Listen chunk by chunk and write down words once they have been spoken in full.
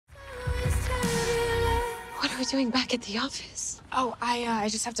you doing back at the office? Oh, I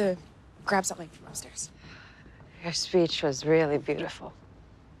just have to grab something from upstairs. Your speech was really beautiful.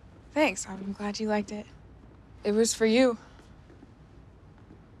 Thanks. I'm glad you liked it. It was for you.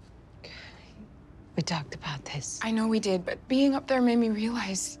 We talked about this. I know we did, but being up there made me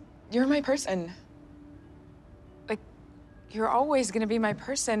realize you're my person. Like, you're always gonna be my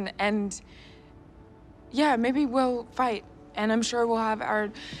person, and yeah, maybe we'll fight, and I'm sure we'll have our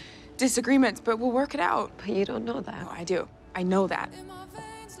disagreements, but we'll work it out. But you don't know that. No, I do. I know that.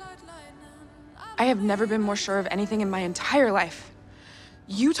 I have never been more sure of anything in my entire life.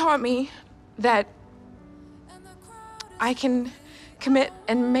 You taught me that I can commit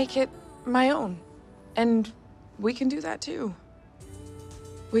and make it my own. And we can do that too.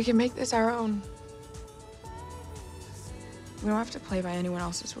 We can make this our own. We don't have to play by anyone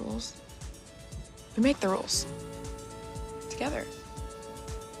else's rules. We make the rules. Together.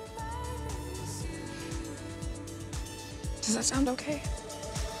 Does that sound okay?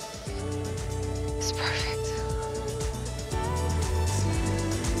 It's perfect.